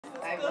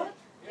good?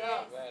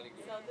 Yeah. Very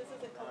good. So this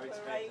is a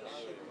cooperation.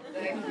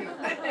 Thank you.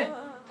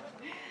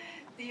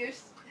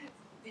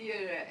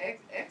 Dear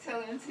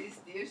Excellencies,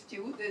 dear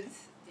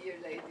students, dear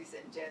ladies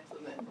and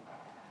gentlemen,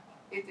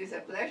 it is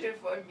a pleasure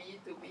for me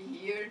to be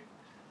here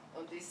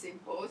on this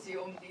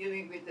symposium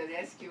dealing with the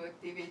rescue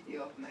activity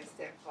of my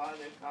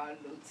stepfather, Karl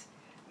Lutz.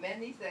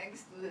 Many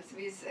thanks to the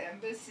Swiss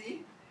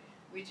Embassy,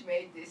 which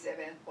made this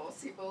event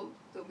possible,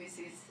 to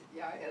Mrs.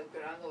 Yael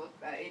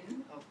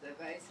Granot-Bein of the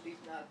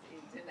Weiss-Liebnat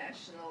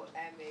International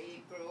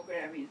MA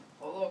program in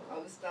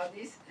Holocaust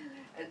Studies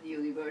at the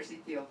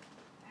University of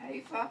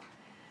Haifa,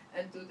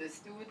 and to the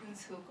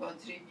students who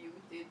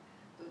contributed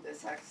to the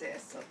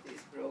success of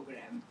this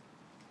program.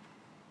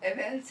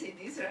 Events in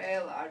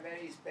Israel are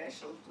very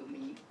special to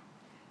me,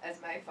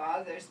 as my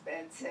father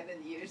spent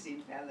 7 years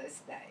in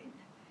Palestine.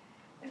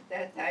 At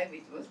that time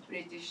it was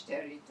British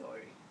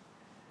territory.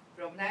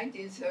 From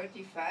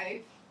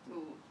 1935 to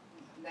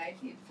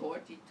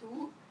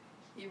 1942,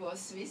 he was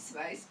Swiss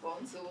Vice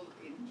Consul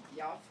in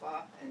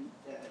Jaffa and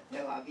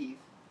Tel Aviv.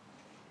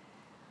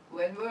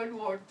 When World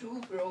War II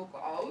broke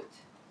out,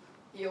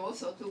 he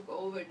also took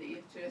over the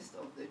interest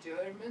of the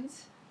German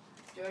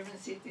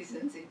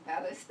citizens in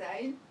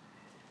Palestine.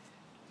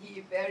 He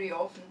very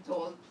often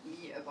told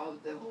me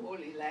about the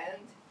Holy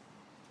Land,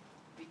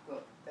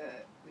 because,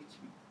 which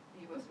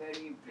he was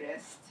very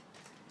impressed.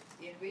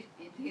 In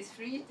his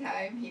free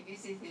time, he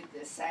visited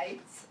the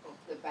sites of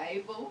the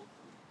Bible,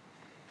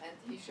 and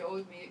he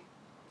showed me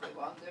the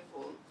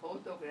wonderful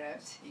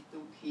photographs he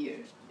took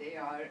here. They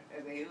are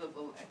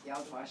available at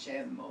Yad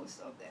Vashem, most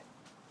of them.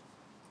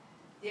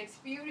 The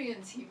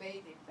experience he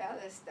made in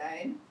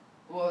Palestine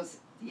was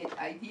the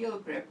ideal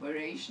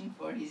preparation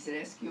for his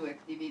rescue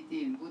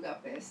activity in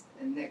Budapest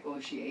and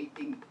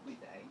negotiating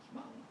with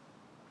Eichmann,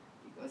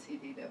 because he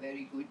did a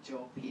very good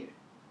job here.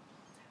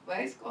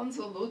 Vice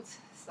Consul Lutz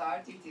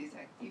started his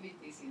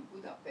activities in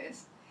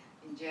Budapest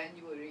in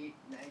January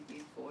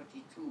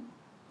 1942.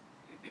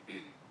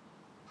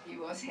 He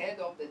was head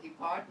of the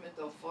Department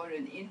of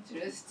Foreign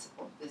Interests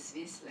of the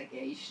Swiss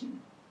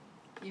legation.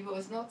 He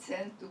was not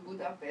sent to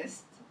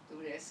Budapest to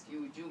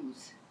rescue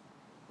Jews.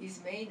 His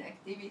main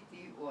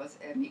activity was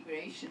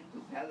emigration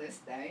to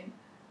Palestine,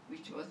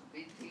 which was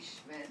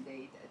British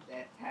mandate at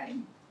that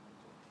time.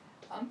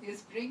 Until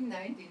spring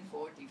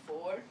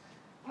 1944,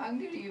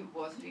 Hungary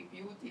was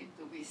reputed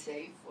to be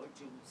safe for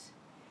Jews,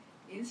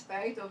 in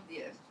spite of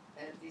the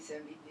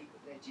anti-Semitic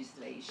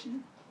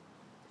legislation.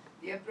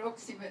 The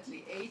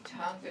approximately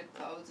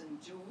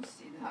 800,000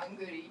 Jews in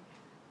Hungary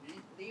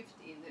lived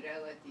in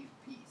relative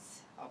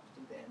peace up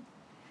to then.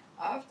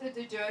 After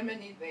the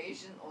German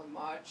invasion on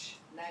March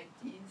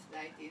 19,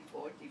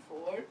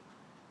 1944,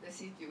 the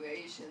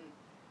situation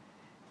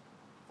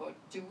for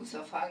Jews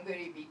of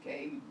Hungary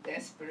became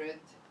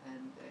desperate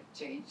and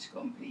changed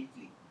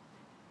completely.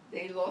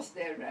 They lost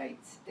their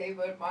rights. They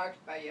were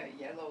marked by a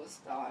yellow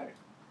star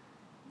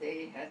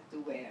they had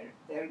to wear.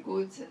 Their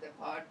goods and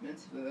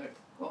apartments were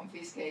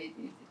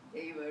confiscated.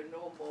 They were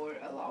no more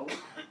allowed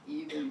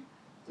even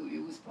to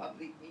use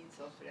public means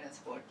of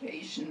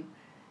transportation.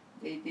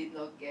 They did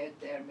not get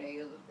their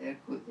mail. They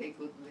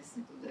couldn't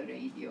listen to the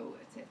radio,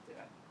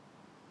 etc.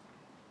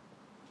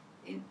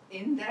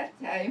 In that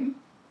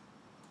time,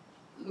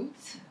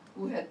 Lutz,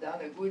 who had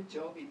done a good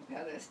job in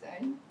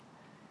Palestine,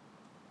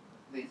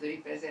 with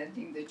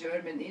representing the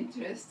German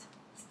interest,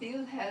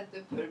 still had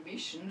the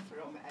permission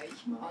from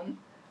Eichmann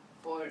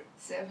for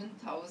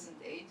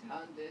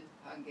 7,800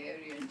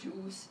 Hungarian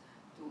Jews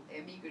to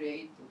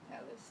emigrate to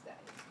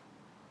Palestine,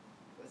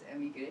 because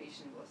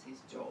emigration was his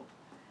job.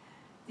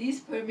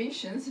 These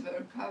permissions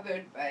were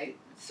covered by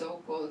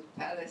so-called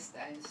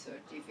Palestine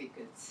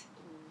certificates.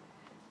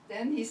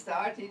 Then he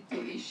started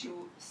to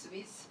issue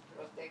Swiss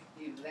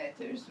protective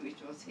letters,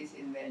 which was his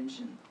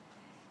invention.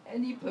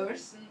 Any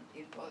person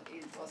in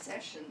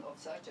possession of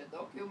such a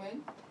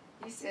document,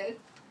 he said,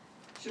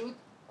 should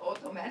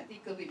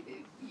automatically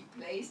be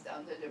placed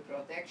under the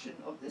protection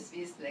of the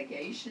Swiss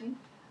legation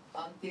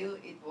until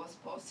it was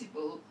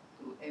possible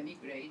to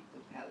emigrate to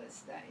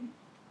Palestine.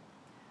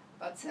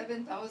 But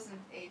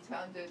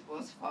 7,800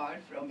 was far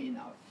from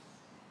enough.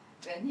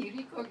 When he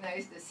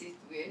recognized the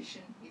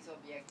situation, his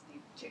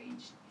objective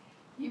changed.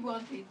 He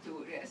wanted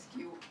to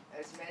rescue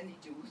as many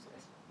Jews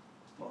as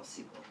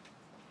possible.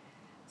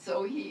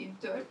 So he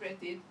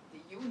interpreted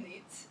the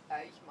units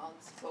Eichmann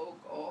spoke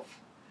of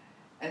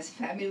as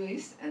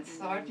families and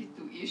started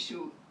to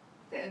issue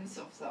tens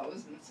of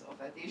thousands of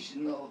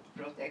additional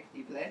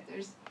protective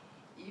letters,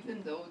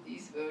 even though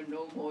these were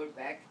no more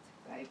backed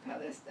by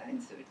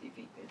Palestine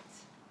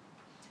certificates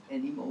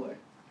anymore.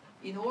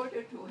 In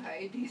order to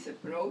hide his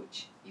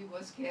approach, he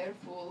was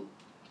careful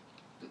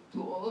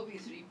to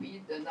always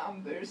repeat the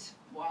numbers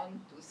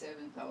 1 to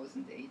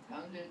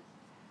 7,800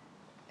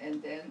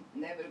 and then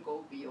never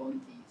go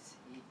beyond these.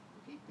 He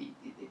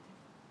repeated it.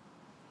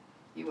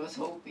 He was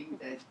hoping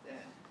that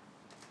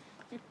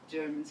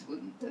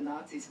the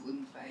Nazis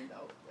wouldn't find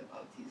out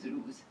about his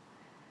ruse.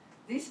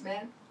 This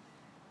meant,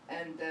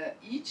 and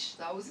each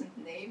 1,000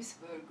 names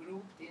were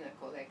grouped in a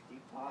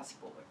collective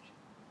passport.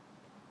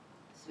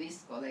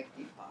 Swiss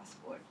collective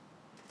passport.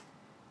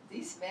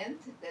 This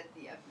meant that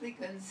the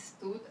applicants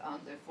stood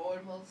under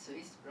formal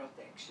Swiss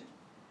protection.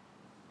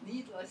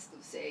 Needless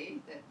to say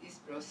that this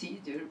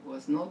procedure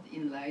was not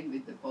in line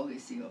with the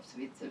policy of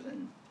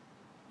Switzerland.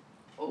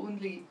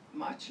 Only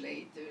much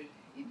later,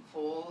 in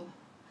fall,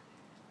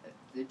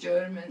 the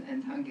German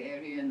and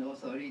Hungarian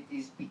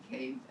authorities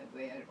became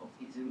aware of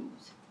his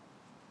rules.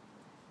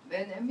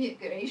 When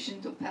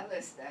emigration to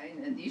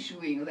Palestine and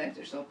issuing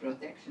letters of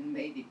protection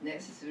made it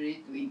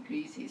necessary to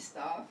increase his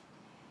staff,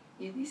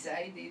 he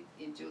decided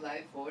in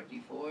July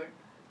 1944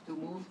 to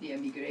move the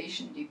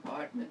emigration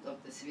department of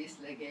the Swiss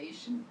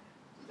legation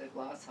to the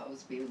Glass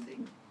House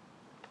building.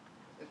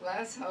 The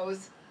Glass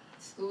House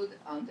stood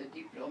under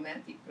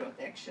diplomatic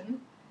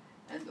protection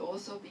and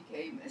also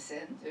became a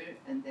center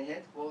and the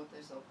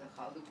headquarters of the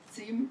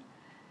Chalutzim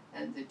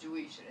and the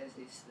Jewish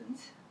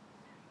resistance.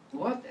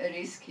 What a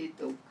risk he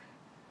took!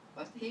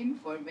 But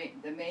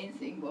the main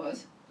thing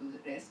was to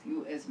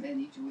rescue as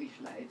many Jewish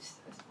lives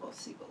as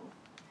possible.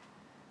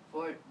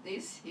 For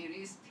this, he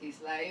risked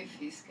his life,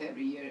 his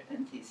career,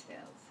 and his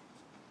health.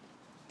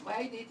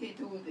 Why did he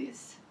do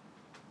this?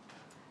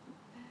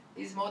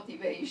 His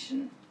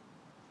motivation.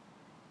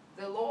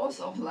 The laws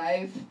of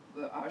life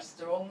are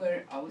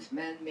stronger as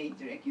man-made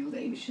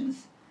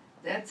regulations.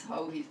 That's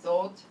how he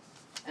thought,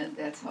 and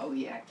that's how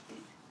he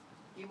acted.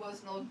 He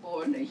was not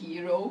born a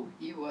hero,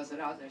 he was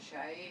rather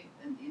shy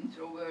and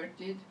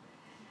introverted.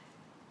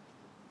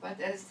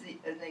 But as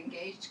an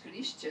engaged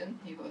Christian,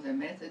 he was a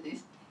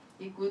Methodist,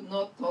 he could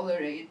not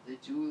tolerate the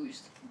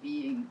Jews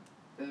being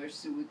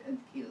pursued and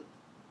killed.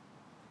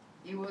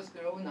 He was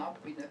grown up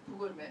in a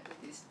poor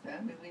Methodist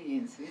family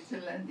in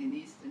Switzerland, in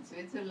eastern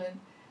Switzerland,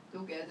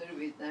 together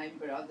with 9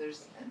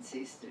 brothers and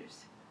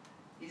sisters.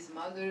 His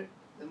mother,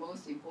 the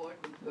most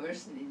important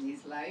person in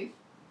his life,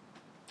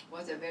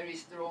 was a very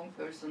strong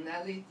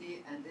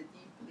personality and a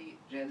deeply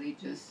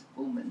religious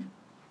woman.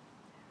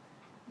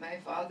 My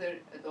father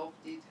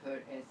adopted her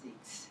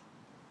ethics.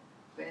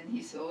 When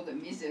he saw the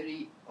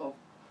misery of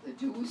the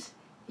Jews,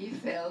 he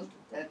felt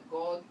that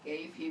God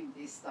gave him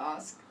this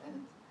task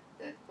and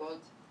that God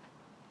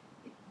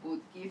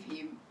would give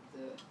him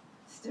the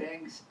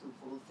strength to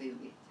fulfill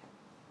it.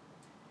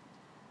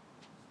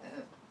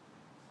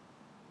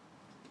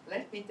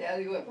 Let me tell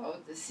you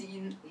about the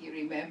scene he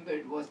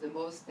remembered was the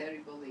most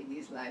terrible in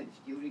his life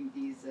during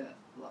these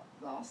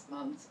last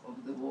months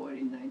of the war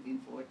in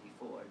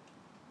 1944.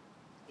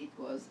 It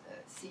was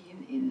a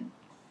scene in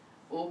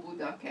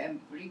Obuda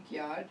camp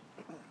brickyard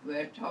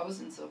where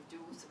thousands of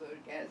Jews were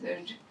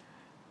gathered,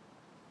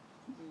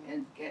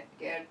 and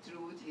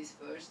Gertrude, his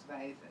first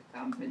wife,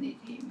 accompanied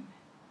him.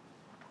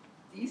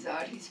 These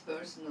are his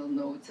personal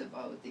notes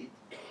about it.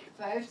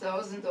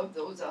 5,000 of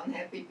those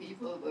unhappy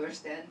people were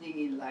standing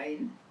in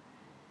line,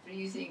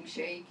 freezing,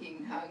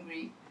 shaking,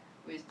 hungry,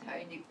 with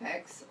tiny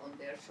packs on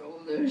their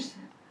shoulders,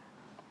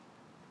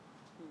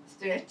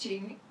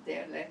 stretching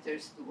their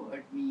letters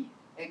toward me.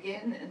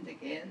 Again and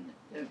again,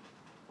 the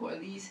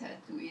police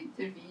had to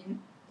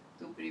intervene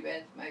to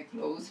prevent my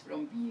clothes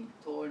from being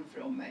torn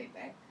from my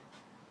back.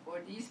 For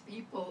these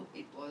people,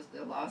 it was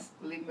the last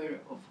glimmer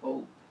of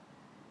hope.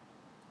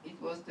 It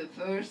was the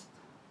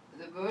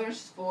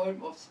worst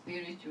form of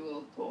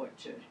spiritual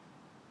torture.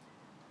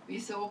 We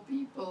saw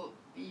people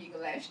being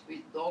lashed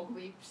with dog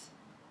whips,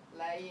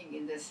 lying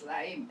in the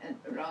slime and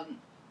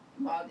run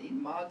mud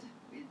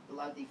with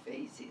bloody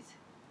faces.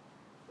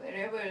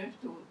 Wherever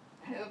to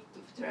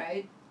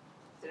try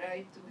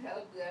to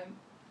help them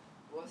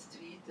was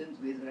threatened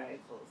with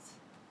rifles.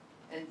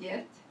 And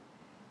yet,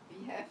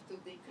 we have to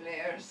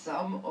declare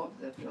some of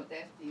the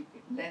protective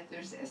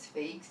letters as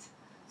fakes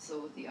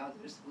so the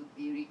others would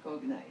be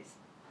recognized.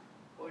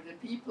 For the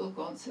people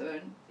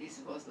concerned,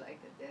 this was like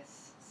a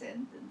death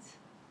sentence.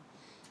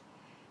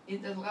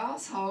 In the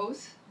Glass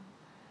House,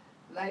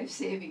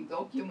 life-saving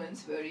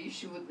documents were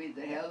issued with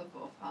the help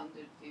of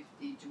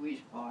 150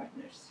 Jewish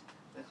partners,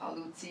 the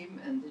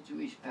Chalutzim and the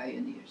Jewish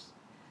pioneers.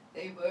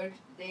 They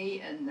worked day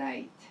and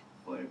night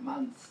for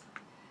months.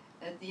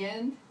 At the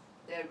end,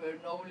 there were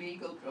no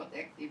legal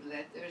protective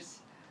letters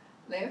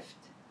left,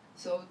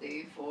 so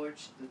they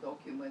forged the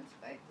documents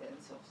by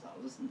tens of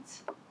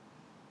thousands.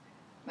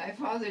 My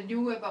father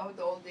knew about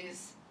all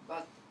this,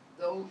 but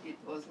though it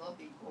was not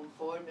in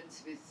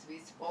conformance with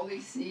Swiss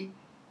policy,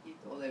 he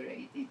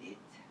tolerated it.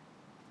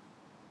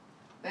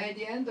 By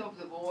the end of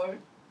the war,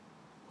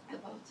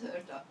 about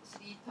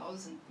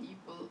 3,000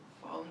 people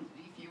found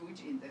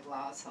refuge in the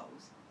Glass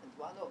House, and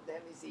one of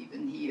them is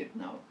even here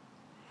now.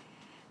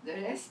 The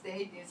rest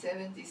stayed in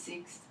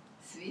 76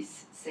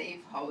 Swiss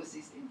safe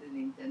houses in the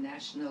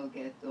international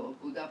ghetto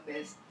of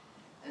Budapest,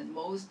 and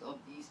most of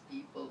these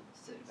people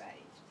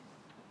survived.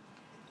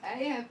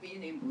 I have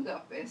been in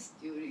Budapest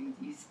during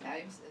these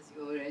times, as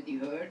you already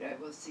heard. I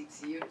was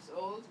 6 years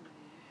old,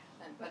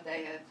 but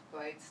I have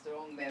quite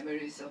strong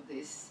memories of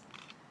this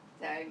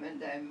time,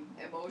 and I'm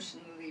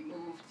emotionally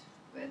moved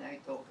when I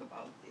talk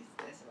about this.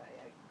 That's why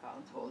I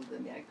can't hold the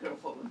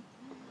microphone.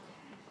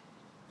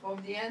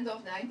 From the end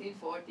of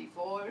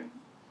 1944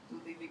 to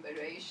the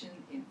liberation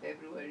in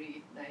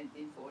February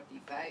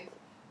 1945,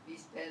 we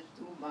spent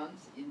 2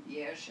 months in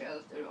the air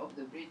shelter of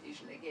the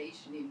British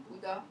legation in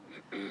Buda,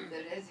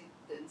 the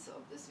residence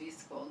of the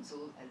Swiss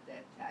consul at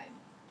that time.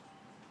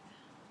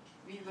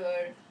 We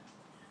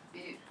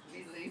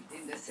lived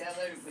in the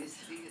cellar with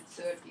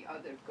 30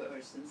 other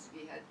persons.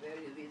 We had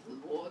very little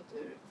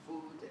water,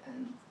 food,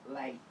 and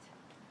light.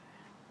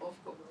 Of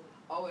course,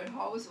 our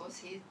house was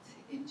hit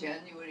in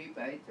January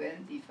by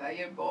 20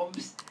 fire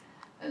bombs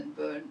and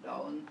burned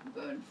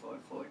for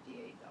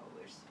 48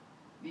 hours.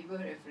 We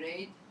were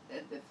afraid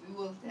that the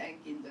fuel tank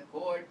in the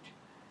court,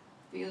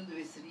 filled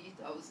with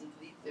 3,000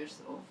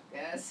 liters of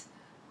gas,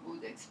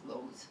 would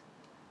explode.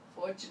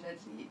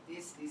 Fortunately,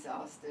 this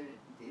disaster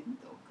didn't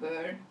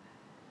occur.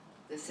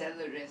 The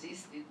cellar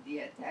resisted the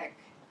attack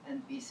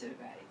and we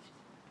survived.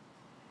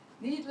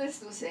 Needless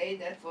to say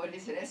that for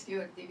his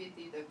rescue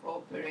activity, the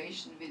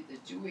cooperation with the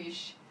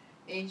Jewish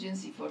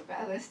Agency for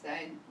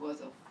Palestine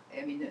was of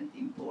eminent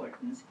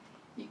importance.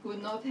 He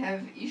could not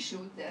have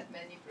issued that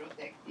many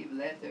protective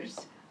letters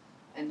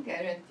and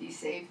guarantee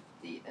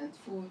safety and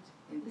food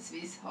in the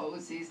Swiss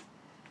houses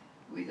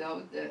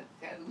without the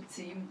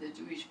Chalutzim, the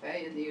Jewish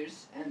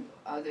pioneers, and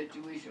other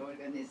Jewish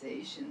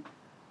organizations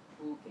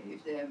who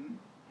gave them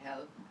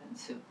help and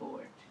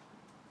support.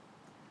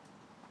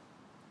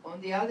 On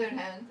the other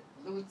hand,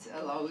 Lutz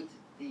allowed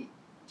the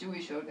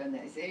Jewish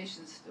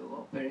organizations to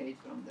operate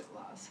from the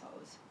glass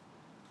house.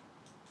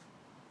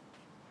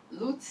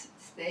 Lutz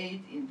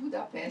stayed in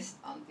Budapest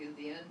until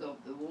the end of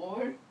the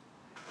war,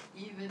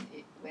 even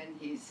when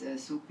his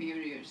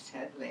superiors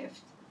had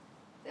left.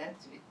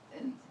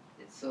 And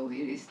so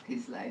he risked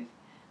his life.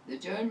 The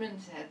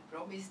Germans had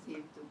promised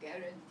him to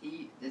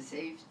guarantee the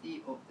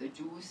safety of the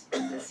Jews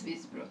in the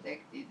Swiss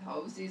protected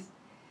houses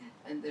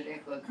and the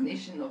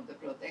recognition of the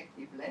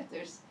protective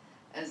letters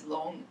as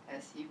long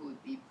as he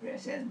would be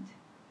present.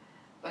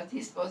 But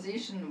his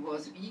position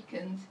was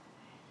weakened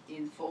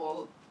in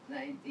fall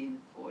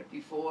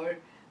 1944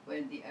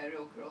 when the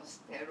Arrow Cross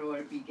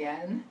terror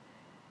began,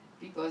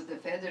 because the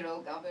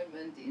federal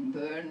government in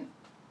Bern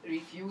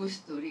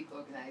refused to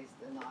recognize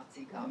the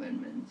Nazi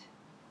government.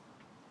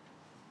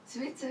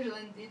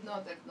 Switzerland did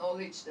not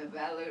acknowledge the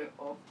valor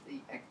of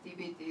the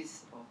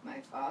activities of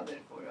my father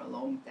for a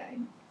long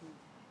time.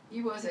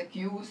 He was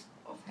accused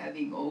of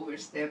having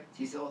overstepped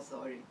his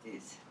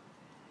authorities.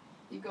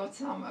 He got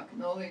some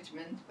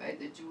acknowledgement by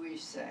the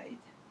Jewish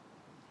side.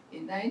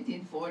 In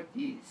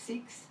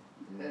 1946,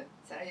 the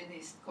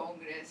Zionist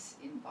Congress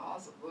in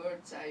Basel,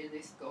 World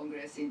Zionist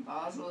Congress in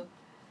Basel,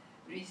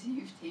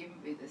 received him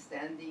with a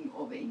standing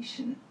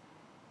ovation.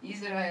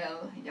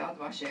 Israel, Yad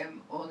Vashem,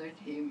 honored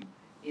him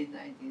in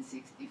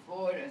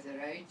 1964 as a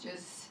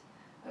righteous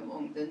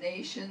among the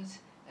nations,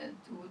 and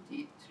 2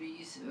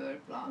 trees were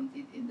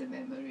planted in the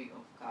memory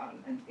of Karl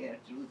and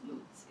Gertrude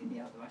Lutz in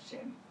Yad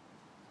Vashem.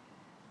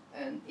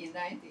 And in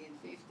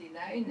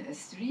 1959, a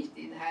street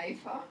in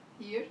Haifa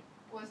here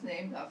was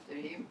named after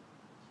him,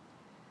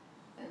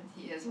 and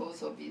he has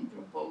also been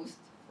proposed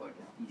for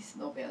the Peace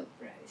Nobel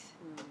Prize.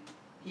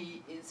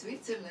 In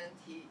Switzerland,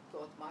 he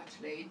got much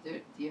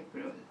later the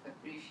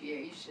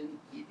appreciation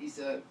he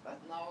deserved, but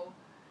now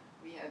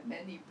we have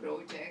many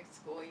projects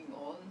going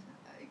on.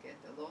 I get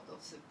a lot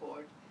of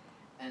support,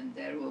 and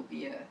there will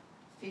be a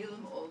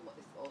film,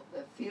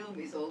 the film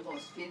is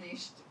almost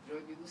finished,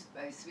 produced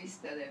by Swiss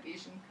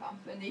Television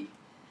Company,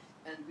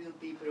 and will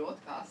be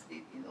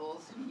broadcasted in all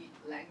 3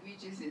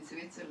 languages in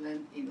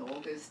Switzerland in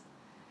August.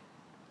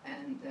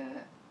 And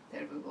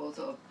there will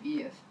also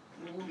be a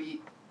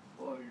movie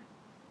for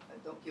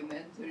a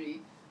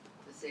documentary,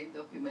 the same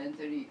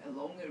documentary, a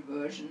longer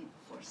version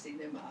for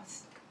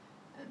cinemas,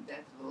 and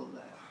that will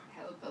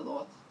help a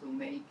lot to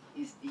make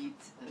his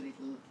deeds a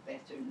little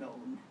better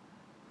known.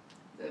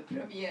 The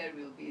premiere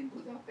will be in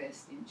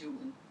Budapest in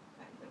June,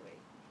 by the way.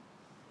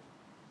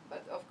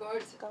 But of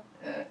course,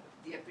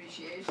 the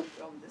appreciation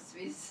from the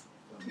Swiss,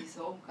 from his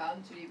home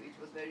country, which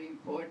was very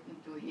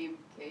important to him,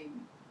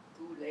 came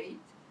too late.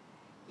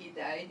 He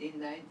died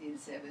in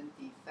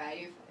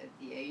 1975 at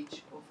the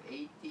age of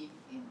 80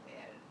 in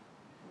Bern.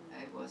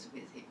 I was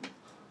with him.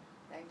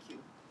 Thank you.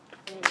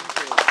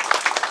 Thank you.